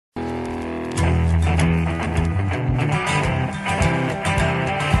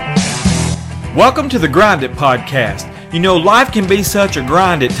Welcome to the Grind It Podcast. You know, life can be such a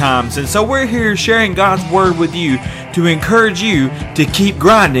grind at times, and so we're here sharing God's Word with you to encourage you to keep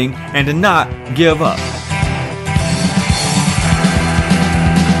grinding and to not give up.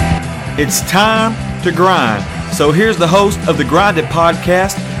 It's time to grind. So here's the host of the Grind It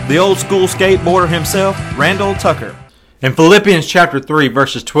Podcast, the old school skateboarder himself, Randall Tucker. In Philippians chapter 3,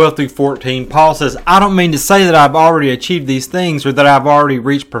 verses 12 through 14, Paul says, I don't mean to say that I've already achieved these things or that I've already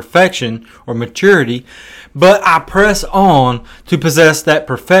reached perfection or maturity, but I press on to possess that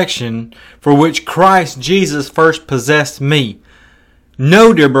perfection for which Christ Jesus first possessed me.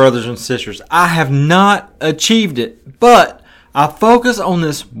 No, dear brothers and sisters, I have not achieved it, but I focus on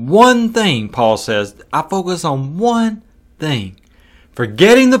this one thing, Paul says. I focus on one thing,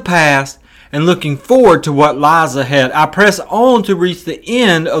 forgetting the past and looking forward to what lies ahead. I press on to reach the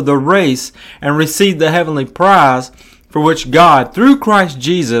end of the race and receive the heavenly prize for which God, through Christ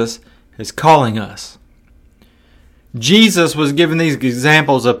Jesus, is calling us. Jesus was giving these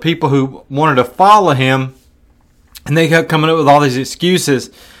examples of people who wanted to follow him, and they kept coming up with all these excuses.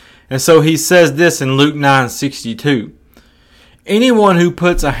 And so he says this in Luke 9:62. Anyone who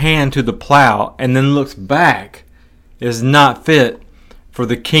puts a hand to the plow and then looks back is not fit for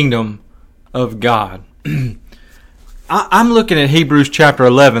the kingdom of God. I'm looking at Hebrews chapter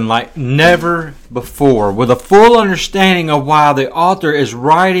 11 like never before, with a full understanding of why the author is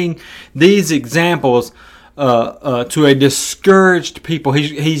writing these examples to a discouraged people.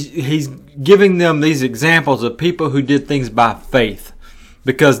 He's giving them these examples of people who did things by faith,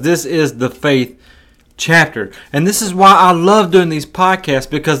 because this is the faith chapter. And this is why I love doing these podcasts,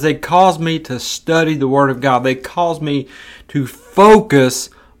 because they cause me to study the Word of God. They cause me to focus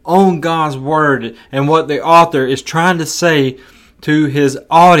on God's Word and what the author is trying to say to his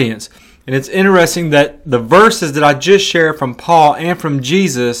audience. And it's interesting that the verses that I just shared from Paul and from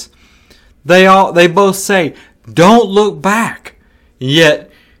Jesus, they both say, don't look back.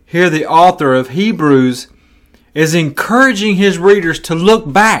 Yet here the author of Hebrews is encouraging his readers to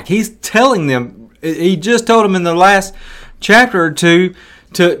look back. He's telling them, he just told them in the last chapter or two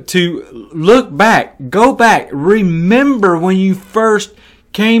to look back, go back, remember when you first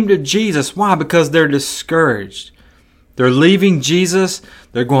came to Jesus. Why? Because they're discouraged. They're leaving Jesus.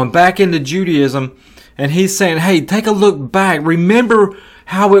 They're going back into Judaism. And he's saying, hey, take a look back. Remember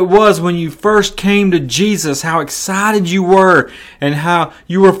how it was when you first came to Jesus, how excited you were and how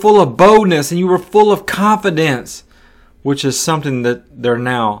you were full of boldness and you were full of confidence, which is something that they're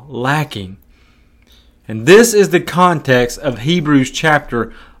now lacking. And this is the context of Hebrews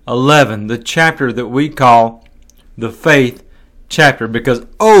chapter 11, the chapter that we call the faith chapter, because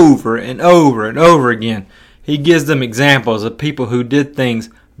over and over and over again he gives them examples of people who did things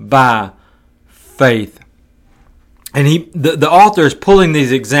by faith. And the author is pulling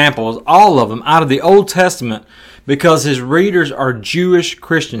these examples, all of them, out of the Old Testament, because his readers are Jewish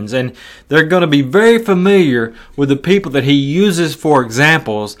Christians, and they're going to be very familiar with the people that he uses for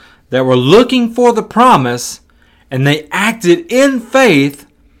examples that were looking for the promise, and they acted in faith.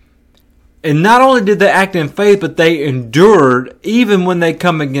 And not only did they act in faith, but they endured even when they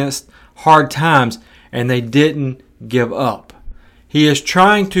come against hard times, and they didn't give up. He is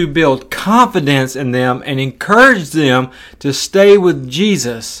trying to build confidence in them and encourage them to stay with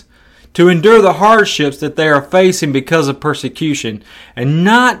Jesus, to endure the hardships that they are facing because of persecution, and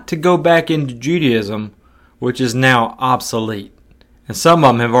not to go back into Judaism, which is now obsolete. And some of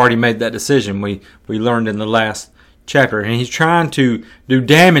them have already made that decision. We learned in the last chapter. And he's trying to do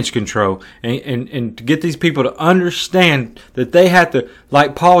damage control and to get these people to understand that they have to,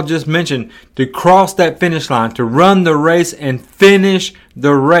 like Paul just mentioned, to cross that finish line, to run the race and finish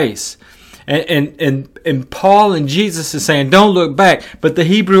the race. And Paul and Jesus is saying, don't look back. But the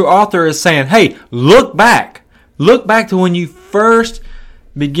Hebrew author is saying, hey, look back. Look back to when you first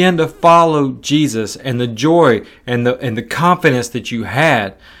began to follow Jesus, and the joy and the confidence that you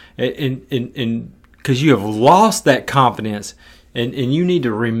had. Because you have lost that confidence, and you need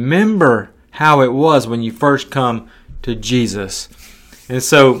to remember how it was when you first come to Jesus. And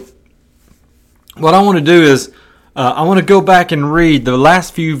so what I want to do is I want to go back and read the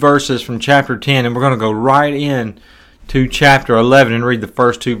last few verses from chapter 10, and we're going to go right in to chapter 11 and read the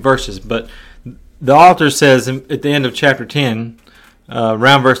first two verses. But the author says at the end of chapter 10,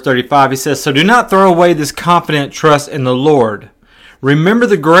 around verse 35, he says, so do not throw away this confident trust in the Lord. Remember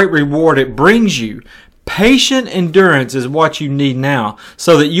the great reward it brings you. Patient endurance is what you need now,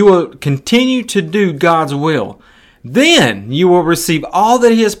 so that you will continue to do God's will. Then you will receive all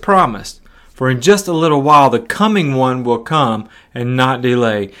that He has promised. For in just a little while the coming one will come and not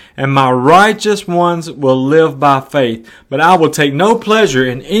delay, and my righteous ones will live by faith. But I will take no pleasure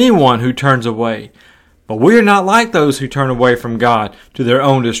in anyone who turns away. But we are not like those who turn away from God to their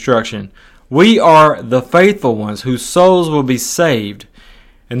own destruction. We are the faithful ones whose souls will be saved.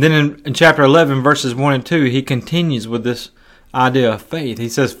 And then in chapter 11, verses 1 and 2, he continues with this idea of faith. He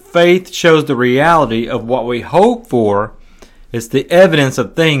says, faith shows the reality of what we hope for. It's the evidence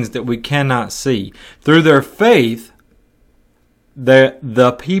of things that we cannot see. Through their faith,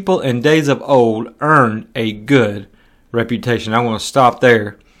 the people in days of old earned a good reputation. I want to stop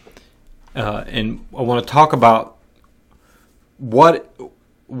there. And I want to talk about what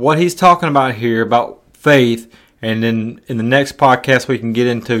he's talking about here, about faith. And then in the next podcast, we can get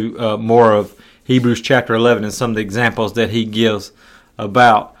into more of Hebrews chapter 11 and some of the examples that he gives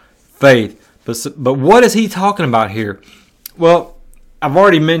about faith. But what is he talking about here? Well, I've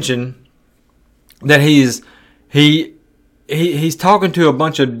already mentioned that he's talking to a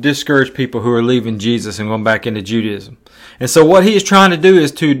bunch of discouraged people who are leaving Jesus and going back into Judaism. And so what he is trying to do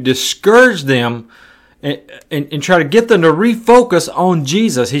is to discourage them and try to get them to refocus on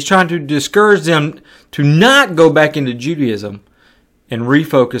Jesus. He's trying to discourage them to not go back into Judaism and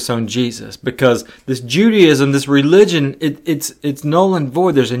refocus on Jesus, because this Judaism, this religion, it's null and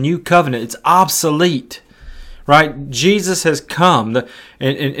void. There's a new covenant. It's obsolete. Right? Jesus has come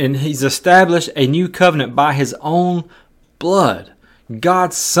and he's established a new covenant by his own blood.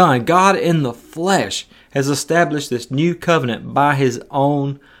 God's Son, God in the flesh, has established this new covenant by his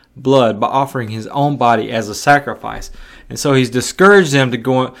own blood, by offering his own body as a sacrifice. And so he's discouraged them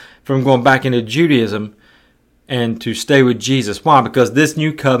from going back into Judaism and to stay with Jesus. Why? Because this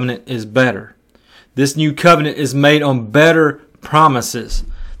new covenant is better. This new covenant is made on better promises.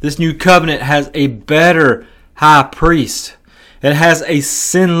 This new covenant has a better high priest. It has a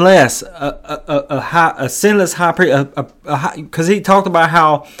sinless, a sinless high priest. Because he talked about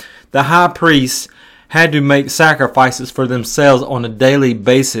how the high priests had to make sacrifices for themselves on a daily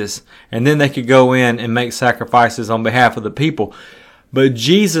basis, and then they could go in and make sacrifices on behalf of the people. But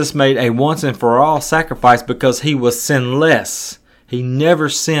Jesus made a once and for all sacrifice because he was sinless. He never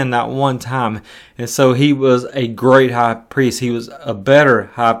sinned not one time. And so he was a great high priest. He was a better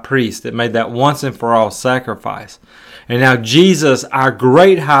high priest that made that once and for all sacrifice. And now Jesus, our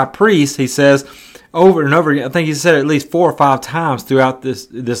great high priest, he says over and over again, I think he said it at least 4 or 5 times throughout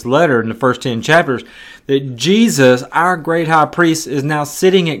this letter in the first 10 chapters, that Jesus, our great high priest, is now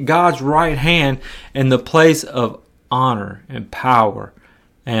sitting at God's right hand in the place of honor and power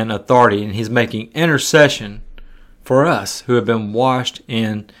and authority. And he's making intercession for us who have been washed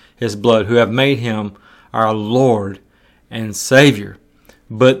in his blood, who have made him our Lord and Savior.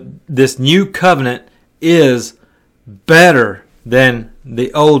 But this new covenant is better than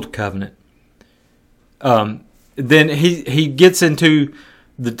the old covenant. Then he gets into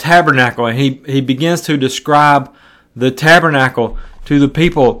the tabernacle, and he begins to describe the tabernacle to the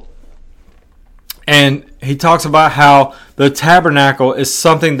people. And he talks about how the tabernacle is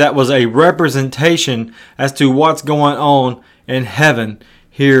something that was a representation as to what's going on in heaven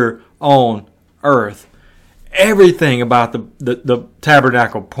here on earth. Everything about the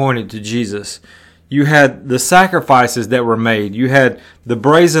tabernacle pointed to Jesus. You had the sacrifices that were made. You had the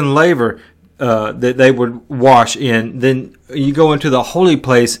brazen laver that they would wash in. Then you go into the holy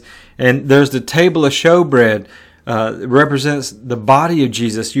place, and there's the table of showbread. It represents the body of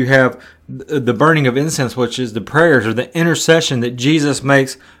Jesus. You have the burning of incense, which is the prayers or the intercession that Jesus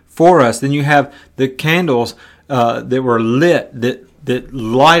makes for us. Then you have the candles that were lit, that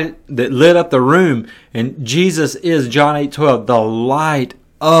lit up the room. And Jesus is, John 8:12, the light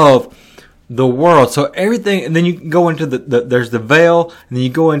of the world. So everything, and then you go into there's the veil, and then you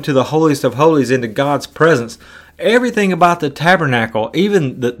go into the holiest of holies, into God's presence. Everything about the tabernacle,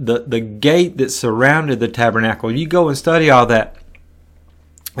 even the gate that surrounded the tabernacle, you go and study all that.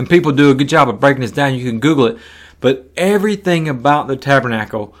 And people do a good job of breaking this down. You can Google it. But everything about the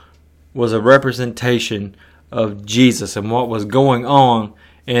tabernacle was a representation of Jesus and what was going on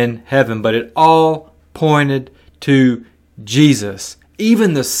in heaven. But it all pointed to Jesus.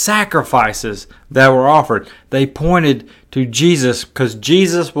 Even the sacrifices that were offered, they pointed to Jesus, because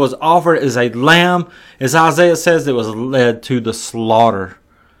Jesus was offered as a lamb, as Isaiah says, that was led to the slaughter.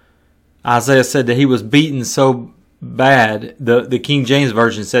 Isaiah said that he was beaten so bad, the King James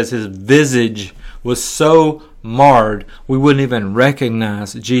Version says his visage was so marred, we wouldn't even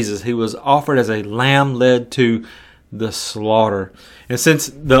recognize Jesus. He was offered as a lamb led to the slaughter. And since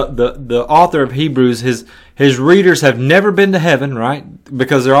the author of Hebrews, his readers have never been to heaven, right?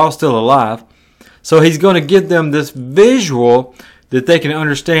 Because they're all still alive. So he's going to give them this visual that they can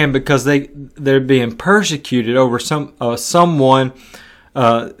understand because they're being persecuted over someone,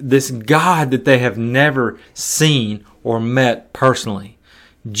 this God that they have never seen or met personally.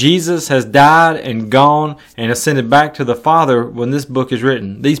 Jesus has died and gone and ascended back to the Father when this book is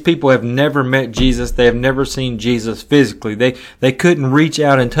written. These people have never met Jesus. They have never seen Jesus physically. They couldn't reach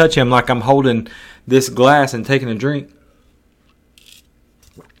out and touch him like I'm holding this glass and taking a drink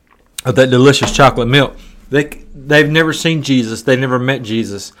of that delicious chocolate milk. They've never seen Jesus. They've never met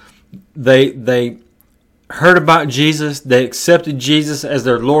Jesus. They heard about Jesus. They accepted Jesus as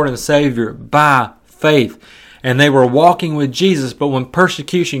their Lord and Savior by faith. And they were walking with Jesus, but when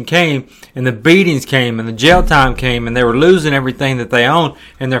persecution came and the beatings came and the jail time came and they were losing everything that they owned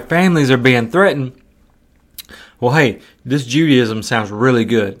and their families are being threatened, well, hey, this Judaism sounds really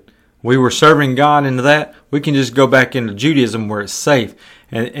good. We were serving God into that. We can just go back into Judaism where it's safe.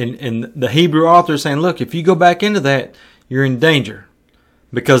 And the Hebrew author is saying, look, if you go back into that, you're in danger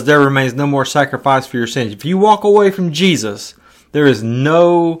because there remains no more sacrifice for your sins. If you walk away from Jesus, there is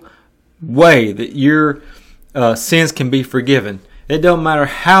no way that your sins can be forgiven. It don't matter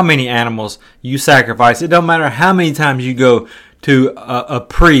how many animals you sacrifice. It don't matter how many times you go to a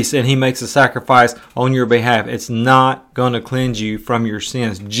priest and he makes a sacrifice on your behalf. It's not going to cleanse you from your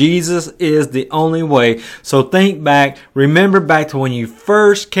sins. Jesus is the only way. So think back, remember back to when you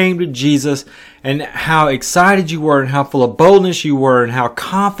first came to Jesus and how excited you were and how full of boldness you were and how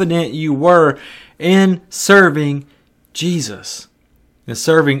confident you were in serving Jesus and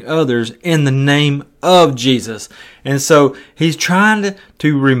serving others in the name of Jesus. And so he's trying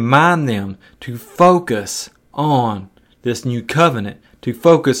to remind them to focus on this new covenant, to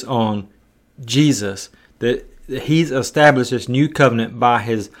focus on Jesus, that he's established this new covenant by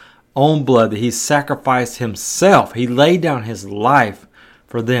his own blood, that he sacrificed himself. He laid down his life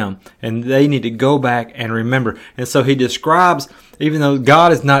for them, and they need to go back and remember. And so he describes, even though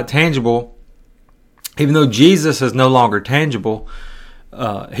God is not tangible, even though Jesus is no longer tangible,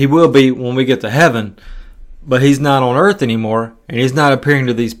 he will be when we get to heaven, but he's not on earth anymore, and he's not appearing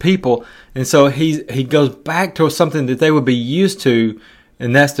to these people. And so he goes back to something that they would be used to,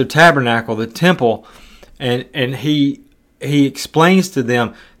 and that's the tabernacle, the temple. And he explains to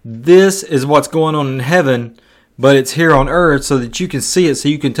them, this is what's going on in heaven, but it's here on earth so that you can see it, so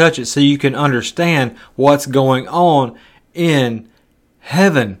you can touch it, so you can understand what's going on in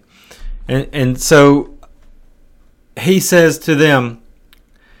heaven. And so he says to them,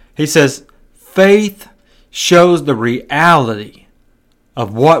 he says, faith shows the reality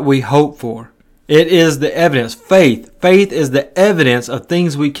of what we hope for. It is the evidence. Faith is the evidence of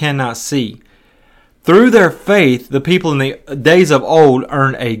things we cannot see. Through their faith, the people in the days of old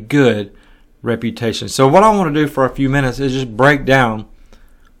earned a good reputation. So what I want to do for a few minutes is just break down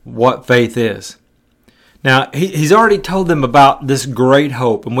what faith is. Now, he's already told them about this great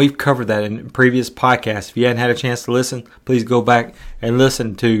hope, and we've covered that in previous podcasts. If you hadn't had a chance to listen, please go back and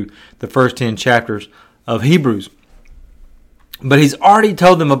listen to the first 10 chapters of Hebrews. But he's already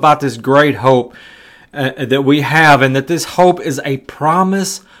told them about this great hope that we have, and that this hope is a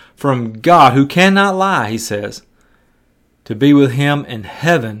promise from God, who cannot lie, he says, to be with him in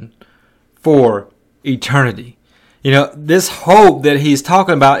heaven for eternity. You know, this hope that he's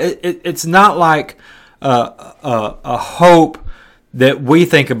talking about, it's not like a hope that we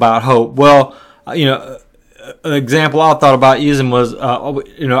think about hope. Well, you know, an example I thought about using was, I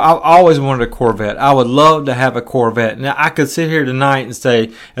always wanted a Corvette. I would love to have a Corvette. Now, I could sit here tonight and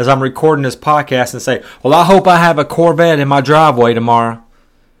say, as I'm recording this podcast, and say, well, I hope I have a Corvette in my driveway tomorrow.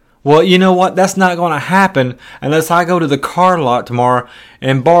 Well, you know what? That's not going to happen unless I go to the car lot tomorrow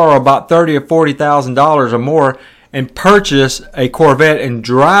and borrow about $30,000 or $40,000 or more and purchase a Corvette and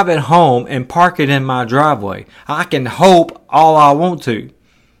drive it home and park it in my driveway. I can hope all I want to,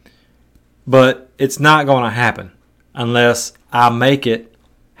 but it's not going to happen unless I make it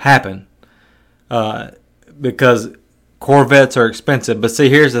happen, because Corvettes are expensive. But see,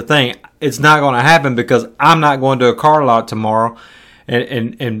 here's the thing. It's not going to happen because I'm not going to a car lot tomorrow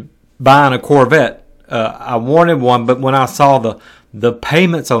and buying a Corvette. I wanted one, but when I saw the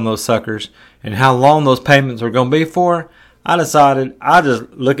payments on those suckers and how long those payments were going to be for, I decided I just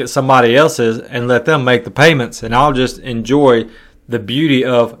look at somebody else's and let them make the payments, and I'll just enjoy the beauty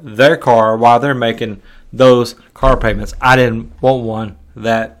of their car while they're making those car payments. I didn't want one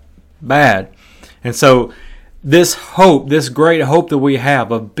that bad. And so this hope, this great hope that we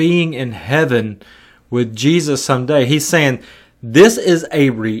have of being in heaven with Jesus someday, he's saying this is a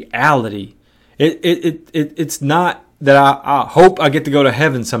reality. It's not that I hope I get to go to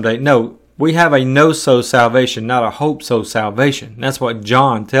heaven someday. No, we have a know-so salvation, not a hope-so salvation. That's what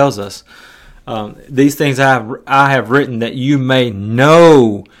John tells us these things I have written that you may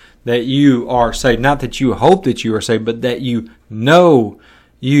know that you are saved. Not that you hope that you are saved, but that you know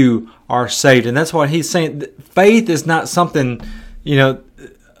you are saved. And that's what he's saying. Faith is not something,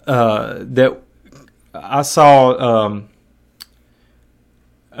 that I saw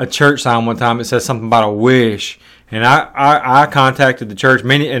a church sign one time. It says something about a wish. And I contacted the church,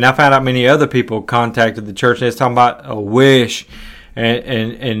 and I found out many other people contacted the church. And it's talking about a wish,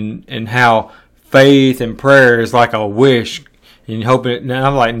 and how faith and prayer is like a wish, and hoping. And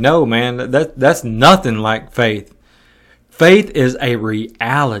I'm like, no, man, that's nothing like faith. Faith is a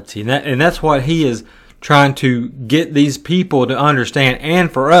reality, and that's what he is trying to get these people to understand,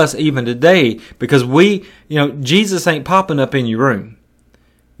 and for us even today, because Jesus ain't popping up in your room.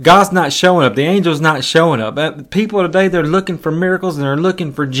 God's not showing up. The angel's not showing up. People today, they're looking for miracles, and they're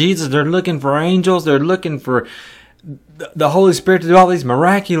looking for Jesus. They're looking for angels. They're looking for the Holy Spirit to do all these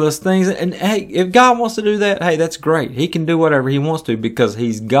miraculous things. And hey, if God wants to do that, hey, that's great. He can do whatever he wants to because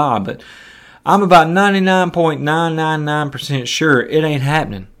he's God. But I'm about 99.999% sure it ain't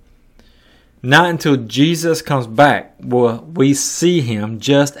happening. Not until Jesus comes back will we see him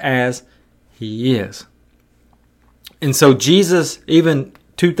just as he is. And so Jesus, even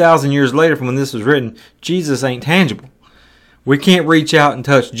 2,000 years later from when this was written, Jesus ain't tangible. We can't reach out and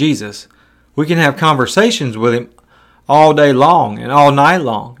touch Jesus. We can have conversations with him all day long and all night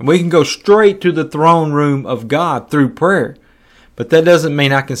long. And we can go straight to the throne room of God through prayer. But that doesn't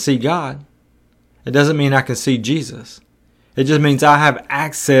mean I can see God. It doesn't mean I can see Jesus. It just means I have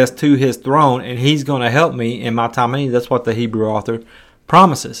access to his throne, and he's going to help me in my time of need. That's what the Hebrew author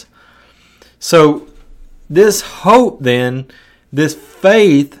promises. So this hope then, this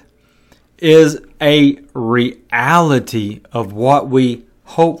faith is a reality of what we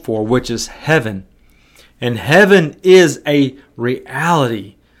hope for, which is heaven. And heaven is a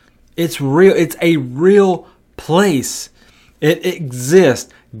reality. It's real. It's a real place. It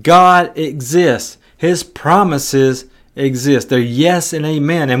exists. God exists. His promises exist. They're yes and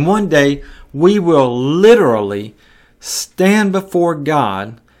amen. And one day we will literally stand before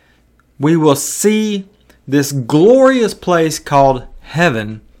God. We will see this glorious place called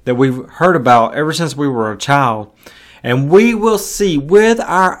heaven that we've heard about ever since we were a child. And we will see with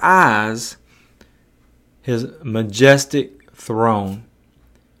our eyes his majestic throne.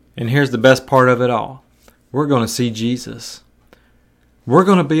 And here's the best part of it all. We're going to see Jesus. We're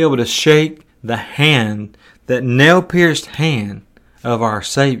going to be able to shake the hand, that nail-pierced hand of our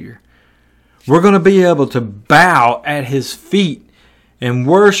Savior. We're going to be able to bow at his feet and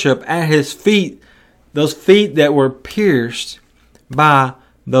worship at his feet, those feet that were pierced by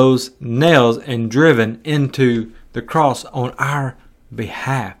those nails and driven into the cross on our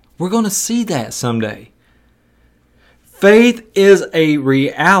behalf. We're going to see that someday. Faith is a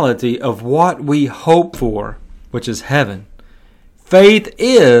reality of what we hope for, which is heaven. Faith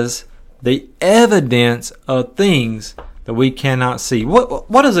is the evidence of things that we cannot see. What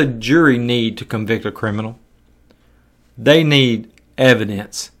does a jury need to convict a criminal? They need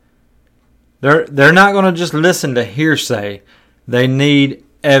evidence. They're not going to just listen to hearsay. They need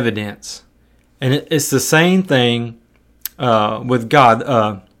evidence. And it's the same thing with God.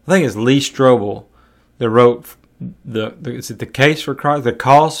 I think it's Lee Strobel that wrote the case for Christ, the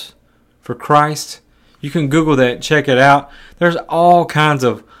cause for Christ. You can Google that, check it out. There's all kinds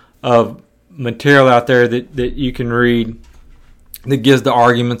of material out there that you can read that gives the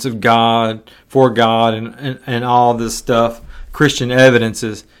arguments of God, for God, and all this stuff. Christian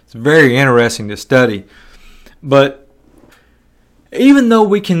evidences. It's very interesting to study. But even though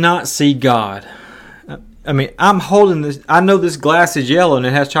we cannot see God, I mean, I'm holding this. I know this glass is yellow and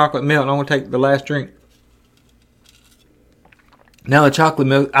it has chocolate milk, and I'm going to take the last drink. Now the chocolate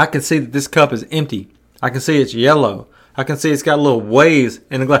milk, I can see that this cup is empty. I can see it's yellow. I can see it's got little waves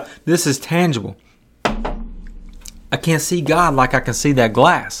in the glass. This is tangible. I can't see God like I can see that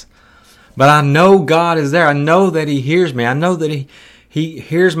glass. But I know God is there. I know that he hears me. I know that he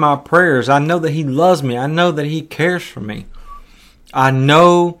hears my prayers. I know that he loves me. I know that he cares for me. I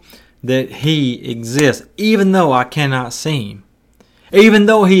know that he exists, even though I cannot see him. Even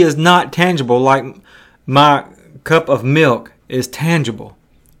though he is not tangible like my cup of milk is tangible.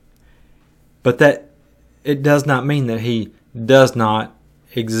 But that it does not mean that he does not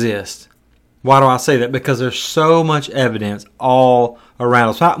exist. Why do I say that? Because there's so much evidence all around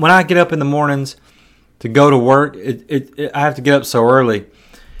us. When I get up in the mornings to go to work, I have to get up so early.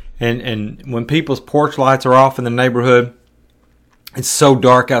 And when people's porch lights are off in the neighborhood, it's so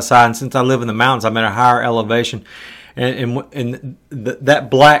dark outside. And since I live in the mountains, I'm at a higher elevation. and that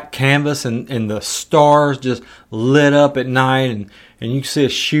black canvas and the stars just lit up at night, and you see a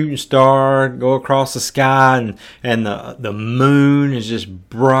shooting star go across the sky, and the moon is just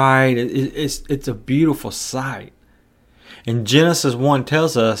bright. It's a beautiful sight. And Genesis 1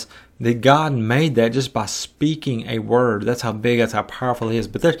 tells us that God made that just by speaking a word. That's how big, that's how powerful He is.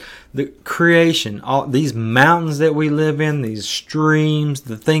 But there's the creation, all these mountains that we live in, these streams,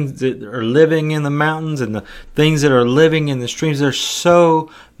 the things that are living in the mountains and the things that are living in the streams. There's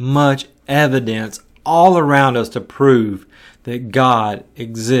so much evidence all around us to prove that God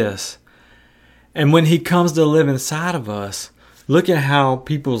exists. And when He comes to live inside of us, look at how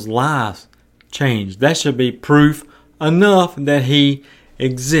people's lives change. That should be proof enough that He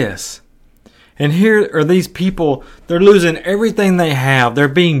exists. And here are these people, they're losing everything they have. They're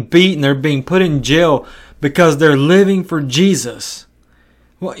being beaten, they're being put in jail because they're living for Jesus.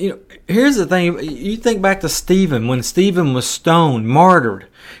 Well, here's the thing. You think back to Stephen, when Stephen was stoned, martyred.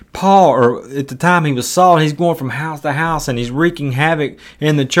 Paul, or at the time he was Saul, he's going from house to house and he's wreaking havoc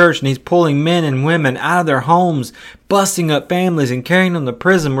in the church, and he's pulling men and women out of their homes, busting up families and carrying them to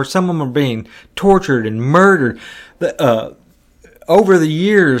prison where some of them are being tortured and murdered. Over the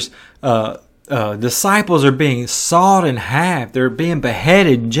years, disciples are being sawed in half. They're being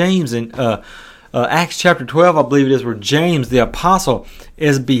beheaded. James in Acts chapter 12, I believe it is, where James, the apostle,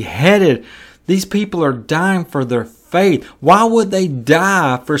 is beheaded. These people are dying for their faith. Why would they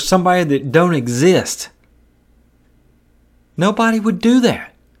die for somebody that don't exist? Nobody would do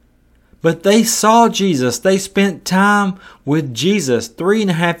that. But they saw Jesus. They spent time with Jesus.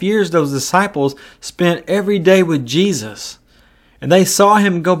 3.5 years those disciples spent every day with Jesus. And they saw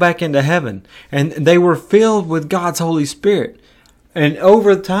Him go back into heaven. And they were filled with God's Holy Spirit. And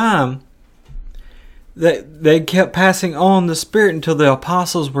over time, they kept passing on the Spirit until the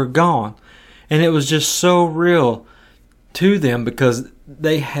apostles were gone. And it was just so real to them because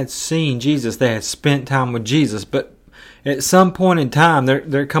they had seen Jesus. They had spent time with Jesus. But at some point in time,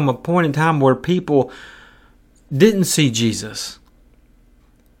 there come a point in time where people didn't see Jesus.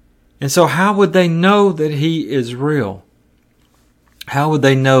 And so how would they know that He is real? How would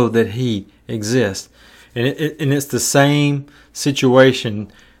they know that He exists? And it's the same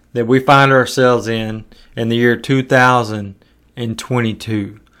situation that we find ourselves in the year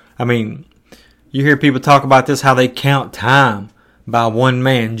 2022. I mean, you hear people talk about this, how they count time by one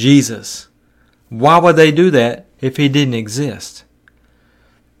man, Jesus. Why would they do that if He didn't exist?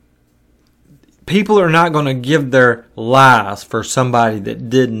 People are not going to give their lives for somebody that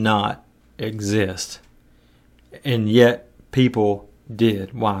did not exist. And yet people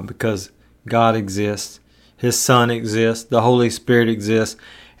did. Why? Because God exists, His Son exists, the Holy Spirit exists,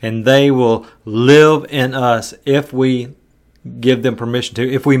 and they will live in us if we give them permission to.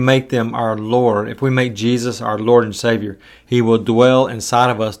 If we make them our Lord, if we make Jesus our Lord and Savior, He will dwell inside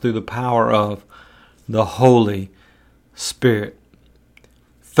of us through the power of the Holy Spirit.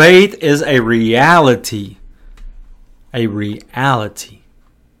 Faith is a reality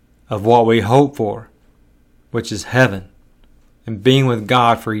of what we hope for, which is heaven, and being with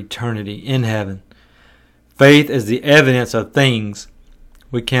God for eternity in heaven. Faith is the evidence of things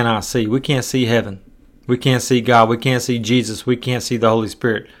we cannot see. We can't see heaven. We can't see God. We can't see Jesus. We can't see the Holy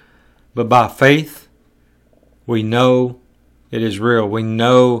Spirit. But by faith, we know it is real. We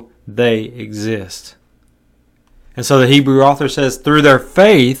know they exist. And so the Hebrew author says, through their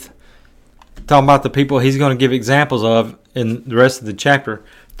faith, talking about the people he's going to give examples of in the rest of the chapter,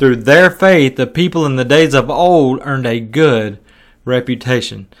 through their faith, the people in the days of old earned a good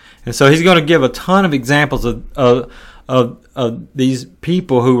reputation. And so he's going to give a ton of examples of these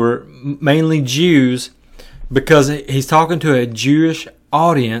people who were mainly Jews, because he's talking to a Jewish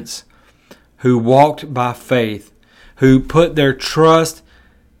audience who walked by faith, who put their trust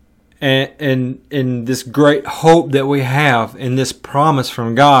and in this great hope that we have in this promise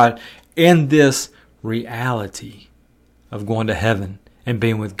from God, in this reality of going to heaven and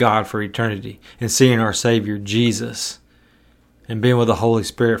being with God for eternity and seeing our Savior Jesus and being with the Holy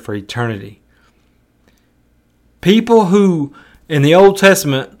Spirit for eternity. People who in the Old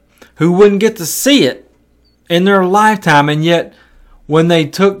Testament who wouldn't get to see it in their lifetime, and yet when they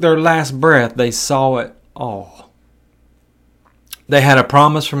took their last breath, they saw it all. They had a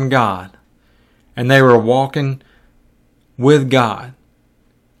promise from God, and they were walking with God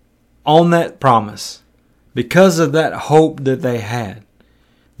on that promise. Because of that hope that they had,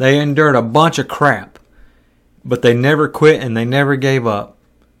 they endured a bunch of crap, but they never quit and they never gave up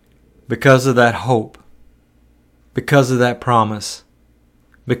because of that hope, because of that promise,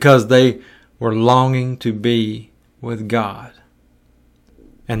 because they were longing to be with God.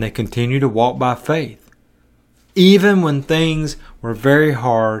 And they continue to walk by faith. Even when things were very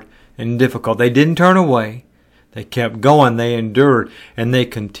hard and difficult, they didn't turn away. They kept going. They endured. And they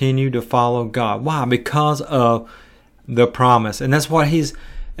continued to follow God. Why? Because of the promise. And that's what he's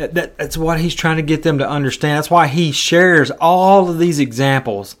trying to get them to understand. That's why he shares all of these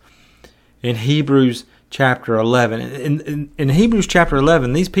examples in Hebrews chapter 11. In Hebrews chapter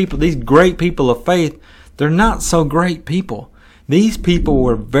 11, these people, these great people of faith, they're not so great people. These people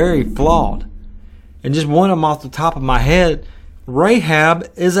were very flawed. And just one of them off the top of my head,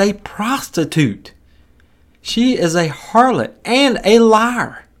 Rahab is a prostitute. She is a harlot and a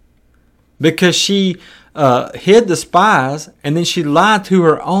liar because she hid the spies and then she lied to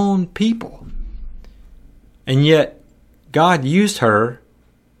her own people. And yet God used her.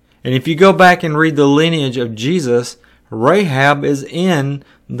 And if you go back and read the lineage of Jesus, Rahab is in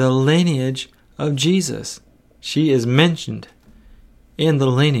the lineage of Jesus. She is mentioned in the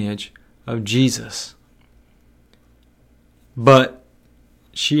lineage of Jesus. But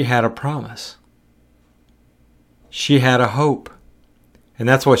she had a promise. She had a hope. And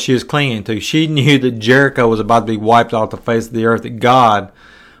that's what she was clinging to. She knew that Jericho was about to be wiped off the face of the earth, that God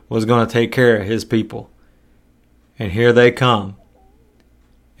was going to take care of his people. And here they come.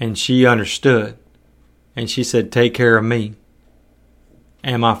 And she understood. And she said, take care of me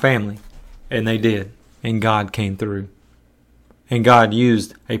and my family. And they did. And God came through. And God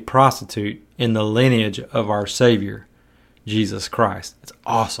used a prostitute in the lineage of our Savior, Jesus Christ. It's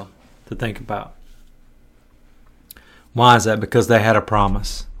awesome to think about. Why is that? Because they had a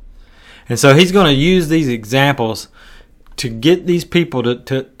promise. And so he's going to use these examples to get these people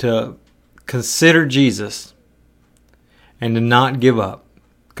to consider Jesus and to not give up.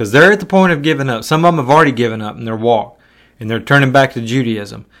 Because they're at the point of giving up. Some of them have already given up in their walk. And they're turning back to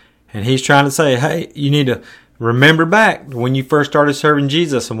Judaism. And he's trying to say, hey, you need to remember back when you first started serving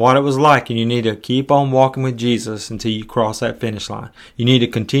Jesus and what it was like. And you need to keep on walking with Jesus until you cross that finish line. You need to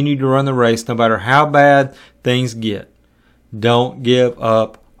continue to run the race no matter how bad things get. Don't give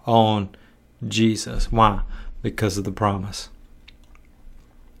up on Jesus. Why? Because of the promise.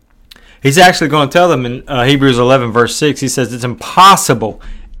 He's actually going to tell them in Hebrews 11 verse 6, he says it's impossible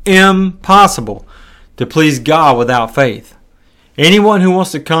to please God without faith. Anyone who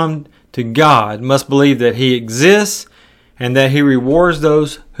wants to come to God must believe that he exists and that he rewards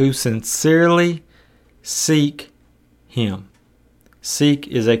those who sincerely seek him. Seek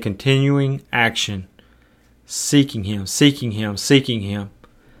is a continuing action. Seeking him, seeking him, seeking him.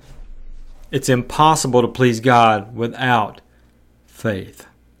 It's impossible to please God without faith.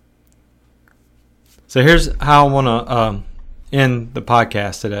 So here's how I want to end the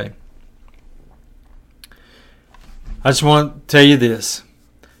podcast today. I just want to tell you this.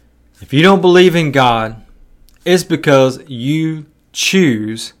 If you don't believe in God, it's because you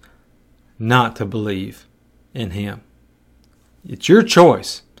choose not to believe in him. It's your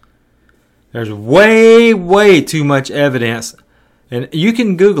choice. There's way too much evidence. And you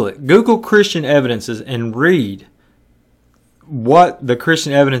can Google it. Google Christian evidences and read what the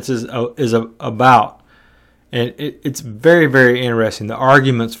Christian evidence is about. And it's very, very interesting. The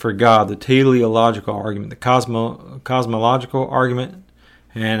arguments for God, the teleological argument, the cosmological argument,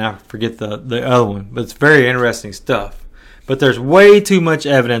 and I forget the other one. But it's very interesting stuff. But there's way too much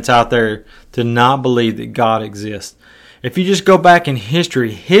evidence out there to not believe that God exists. If you just go back in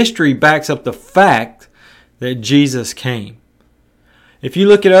history backs up the fact that Jesus came. If you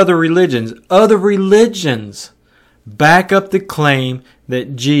look at other religions back up the claim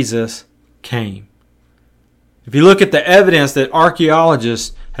that Jesus came. If you look at the evidence that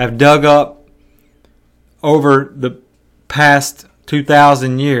archaeologists have dug up over the past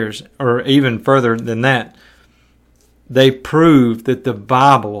 2,000 years, or even further than that, they prove that the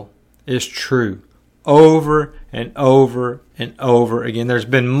Bible is true. Over and over and over again. There's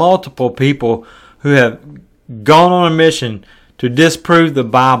been multiple people who have gone on a mission to disprove the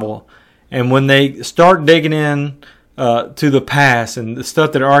Bible. And when they start digging in to the past and the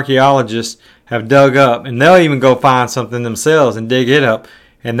stuff that archaeologists have dug up, and they'll even go find something themselves and dig it up,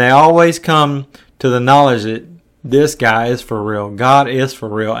 and they always come to the knowledge that this guy is for real. God is for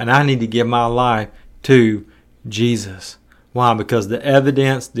real. And I need to give my life to Jesus. Why? Because the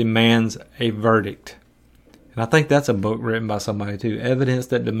evidence demands a verdict. And I think that's a book written by somebody too. Evidence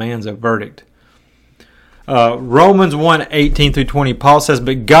that demands a verdict. Romans 1:18-20, Paul says,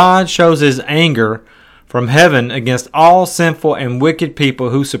 but God shows his anger from heaven against all sinful and wicked people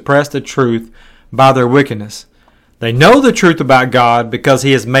who suppress the truth by their wickedness. They know the truth about God because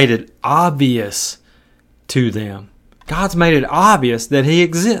he has made it obvious to them. God's made it obvious that he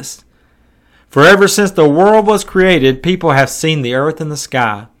exists. For ever since the world was created, people have seen the earth and the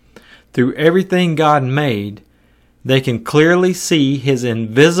sky. Through everything God made, They can clearly see His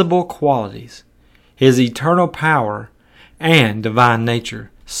invisible qualities, His eternal power, and divine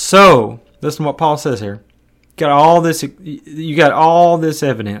nature. So, listen to what Paul says here. You got all this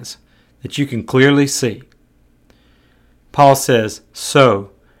evidence that you can clearly see. Paul says,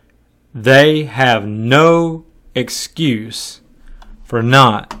 so they have no excuse for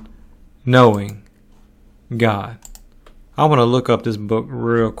not knowing God. I want to look up this book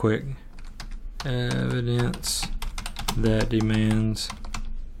real quick. Evidence that demands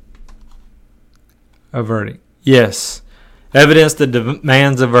a verdict. Yes. Evidence that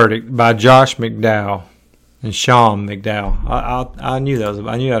demands a verdict by Josh McDowell and Sean McDowell. I knew that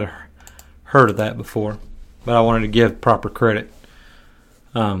I knew I'd heard of that before, but I wanted to give proper credit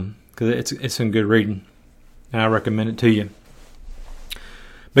because it's some good reading, and I recommend it to you.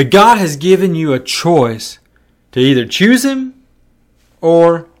 But God has given you a choice to either choose Him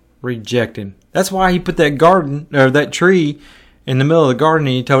or reject Him. That's why He put that garden or that tree in the middle of the garden,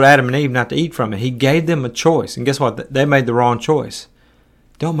 and He told Adam and Eve not to eat from it. He gave them a choice, and guess what? They made the wrong choice.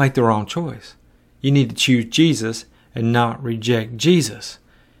 Don't make the wrong choice. You need to choose Jesus and not reject Jesus.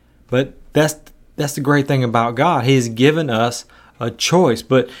 But that's the great thing about God. He has given us a choice.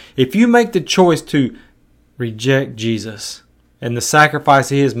 But if you make the choice to reject Jesus and the sacrifice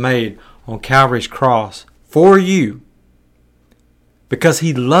He has made on Calvary's cross for you, because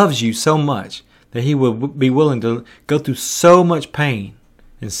He loves you so much that He will be willing to go through so much pain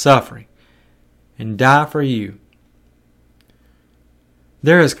and suffering and die for you,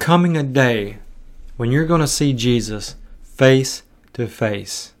 there is coming a day when you're going to see Jesus face to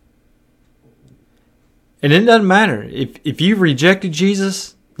face. And it doesn't matter. If you've rejected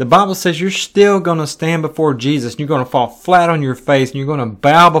Jesus, the Bible says you're still going to stand before Jesus. And you're going to fall flat on your face. And you're going to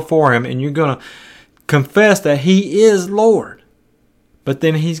bow before Him. And you're going to confess that He is Lord. But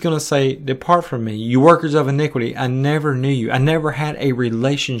then He's going to say, depart from me, you workers of iniquity. I never knew you. I never had a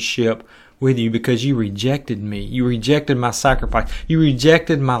relationship with you because you rejected me. You rejected my sacrifice. You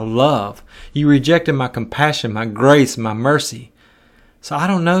rejected my love. You rejected my compassion, my grace, my mercy. So I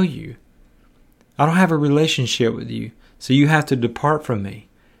don't know you. I don't have a relationship with you. So you have to depart from me.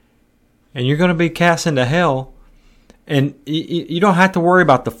 And you're going to be cast into hell. And you don't have to worry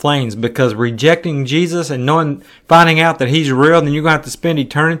about the flames, because rejecting Jesus and finding out that He's real, then you're going to have to spend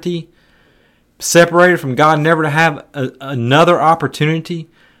eternity separated from God, never to have another opportunity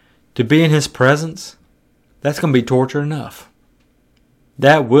to be in His presence. That's going to be torture enough.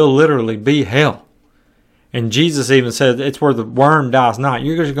 That will literally be hell. And Jesus even said it's where the worm dies not.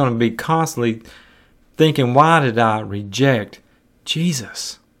 You're just going to be constantly thinking, why did I reject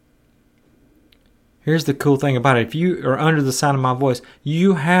Jesus? Here's the cool thing about it. If you are under the sound of my voice,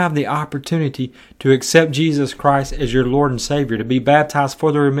 you have the opportunity to accept Jesus Christ as your Lord and Savior, to be baptized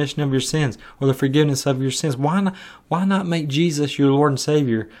for the remission of your sins or the forgiveness of your sins. Why not make Jesus your Lord and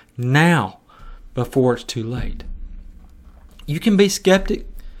Savior now before it's too late? You can be skeptic.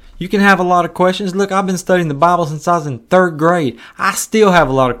 You can have a lot of questions. Look, I've been studying the Bible since I was in 3rd grade. I still have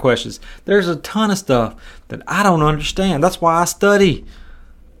a lot of questions. There's a ton of stuff that I don't understand. That's why I study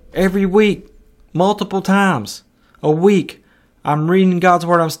every week, multiple times a week. I'm reading God's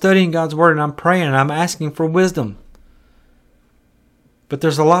Word, I'm studying God's Word, and I'm praying, and I'm asking for wisdom. But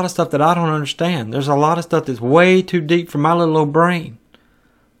there's a lot of stuff that I don't understand. There's a lot of stuff that's way too deep for my little old brain.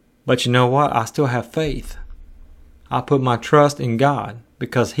 But you know what? I still have faith. I put my trust in God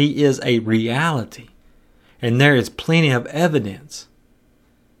because He is a reality. And there is plenty of evidence.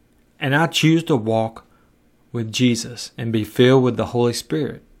 And I choose to walk with Jesus and be filled with the Holy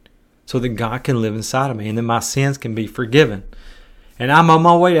Spirit so that God can live inside of me and that my sins can be forgiven. And I'm on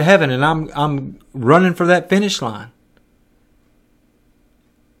my way to heaven, and I'm running for that finish line.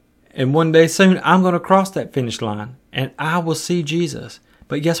 And one day soon, I'm going to cross that finish line and I will see Jesus.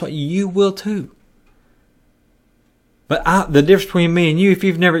 But guess what? You will too. But the difference between me and you, if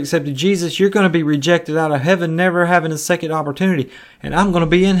you've never accepted Jesus, you're going to be rejected out of heaven, never having a second opportunity. And I'm going to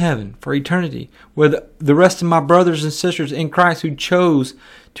be in heaven for eternity with the rest of my brothers and sisters in Christ who chose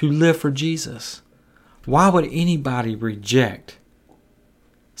to live for Jesus. Why would anybody reject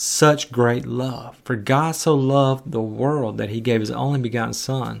such great love? For God so loved the world that He gave His only begotten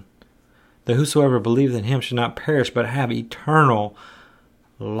Son, that whosoever believeth in Him should not perish but have eternal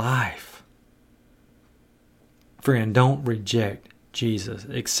life. Friend, don't reject Jesus.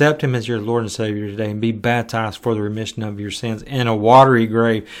 Accept Him as your Lord and Savior today and be baptized for the remission of your sins in a watery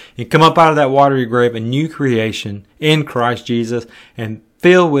grave. And come up out of that watery grave a new creation in Christ Jesus and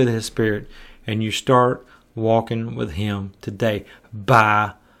filled with His Spirit. And you start walking with Him today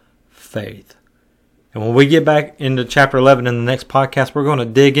by faith. And when we get back into chapter 11 in the next podcast, we're going to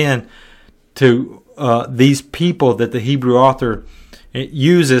dig in to these people that the Hebrew author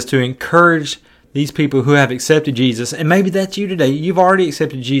uses to encourage these people who have accepted Jesus. And maybe that's you today. You've already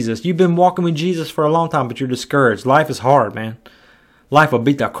accepted Jesus. You've been walking with Jesus for a long time, but you're discouraged. Life is hard, man. Life will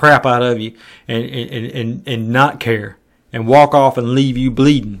beat the crap out of you and not care and walk off and leave you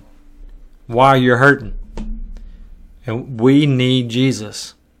bleeding while you're hurting. And we need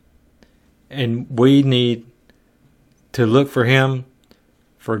Jesus. And we need to look for Him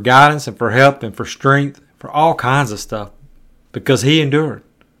for guidance and for help and for strength, for all kinds of stuff, because He endured.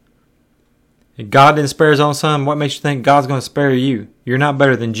 And God didn't spare His own Son. What makes you think God's going to spare you? You're not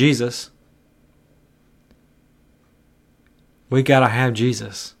better than Jesus. We got to have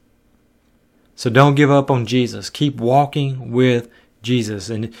Jesus. So don't give up on Jesus. Keep walking with Jesus.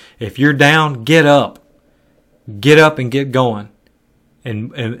 And if you're down, get up. Get up and get going.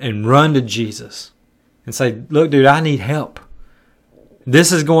 And run to Jesus. And say, look, dude, I need help.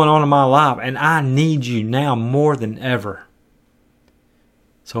 This is going on in my life, and I need you now more than ever.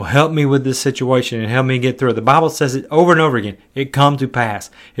 So help me with this situation and help me get through it. The Bible says it over and over again. It come to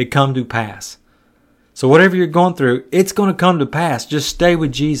pass. It come to pass. So whatever you're going through, it's going to come to pass. Just stay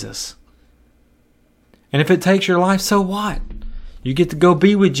with Jesus. And if it takes your life, so what? You get to go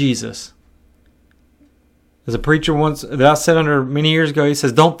be with Jesus. As a preacher once that I sat under many years ago, he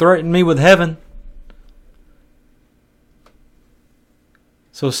says, don't threaten me with heaven.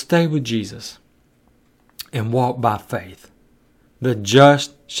 So stay with Jesus and walk by faith. The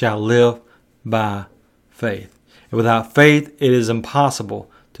just shall live by faith. And without faith, it is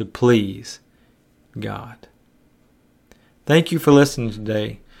impossible to please God. Thank you for listening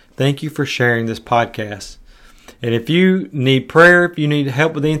today. Thank you for sharing this podcast. And if you need prayer, if you need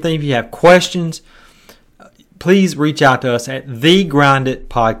help with anything, if you have questions, please reach out to us at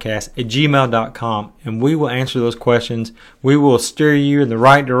thegrinditpodcast@gmail.com, and we will answer those questions. We will steer you in the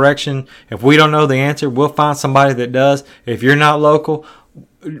right direction. If we don't know the answer, we'll find somebody that does. If you're not local,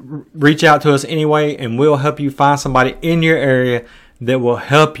 reach out to us anyway, and we'll help you find somebody in your area that will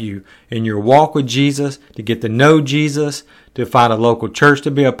help you in your walk with Jesus, to get to know Jesus, to find a local church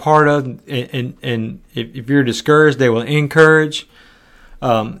to be a part of. And if you're discouraged, they will encourage.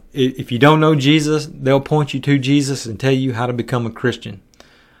 If you don't know Jesus, they'll point you to Jesus and tell you how to become a Christian.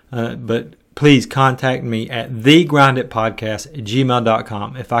 But please contact me at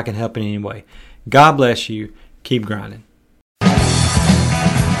thegrinditpodcast@gmail.com if I can help in any way. God bless you. Keep grinding.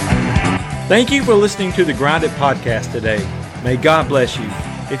 Thank you for listening to the Grind It Podcast today. May God bless you.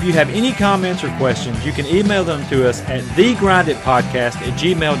 If you have any comments or questions, you can email them to us at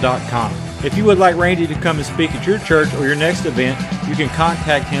thegrinditpodcast@gmail.com. If you would like Randy to come and speak at your church or your next event, you can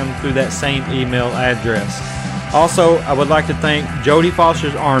contact him through that same email address. Also, I would like to thank Jody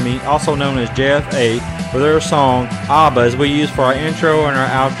Foster's Army, also known as JFA, for their song Abba, as we use for our intro and our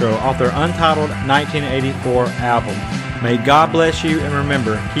outro off their untitled 1984 album. May God bless you, and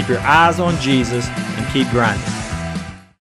remember, keep your eyes on Jesus and keep grinding.